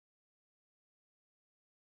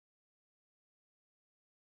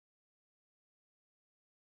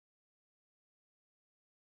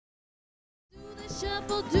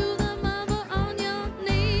Shuffle to the mama on your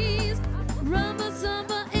knees. Rumba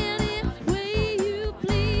samba any way you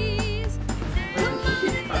please.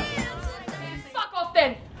 Fuck off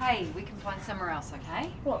then! Hey, we can find somewhere else,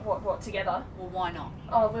 okay? What, together? Well, why not?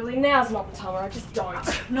 Oh, Lily, now's not the time, I just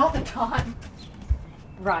don't. Not the time.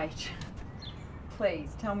 Right.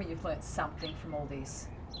 Please, tell me you've learnt something from all this.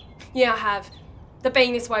 Yeah, I have. That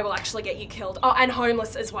being this way will actually get you killed. Oh, and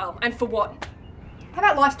homeless as well. And for what? How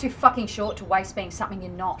about life's too fucking short to waste being something you're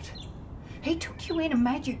not? He took you in and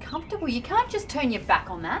made you comfortable. You can't just turn your back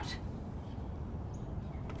on that.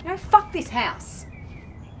 You know, fuck this house.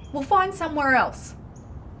 We'll find somewhere else.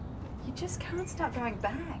 You just can't start going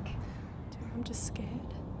back. Dude, I'm just scared.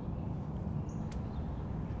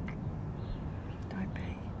 Don't be.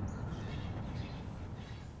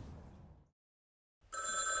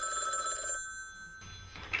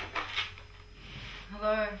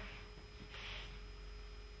 Hello?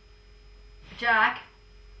 Jack?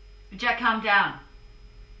 Jack, calm down.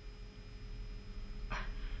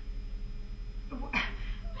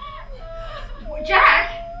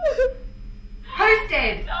 Jack? Who's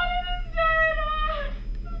dead?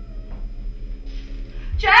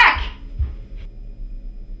 Jack!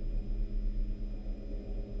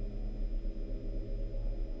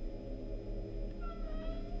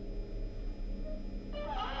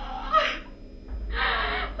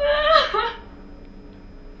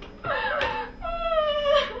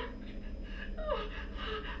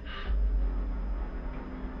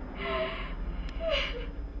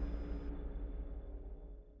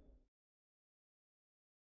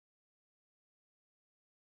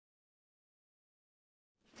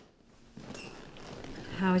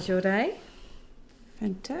 How was your day?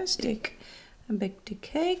 Fantastic. I baked a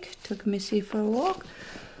cake, took Missy for a walk,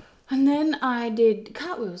 and then I did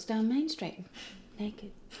cartwheels down Main Street,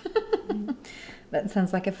 naked. That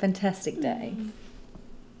sounds like a fantastic day.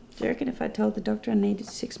 Do you reckon if I told the doctor I needed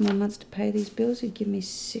 6 more months to pay these bills, he'd give me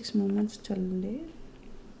 6 more months to live?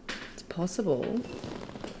 It's possible.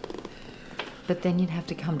 But then you'd have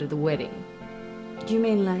to come to the wedding. Do you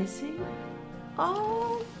mean Lacey?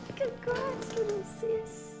 Oh, congrats, little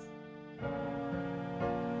sis.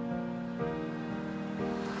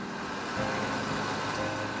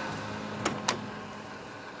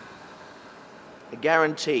 A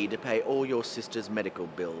guarantee to pay all your sister's medical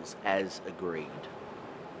bills as agreed.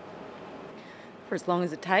 For as long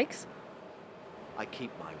as it takes. I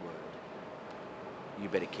keep my word. You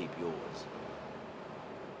better keep yours.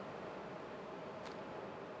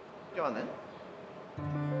 Go on then.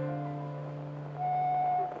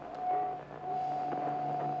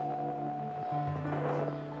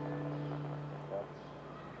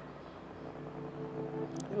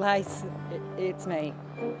 Lace, it's me.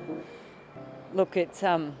 Look, it's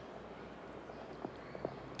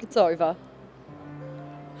over.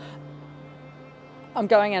 I'm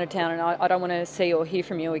going out of town and I don't want to see or hear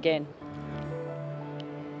from you again.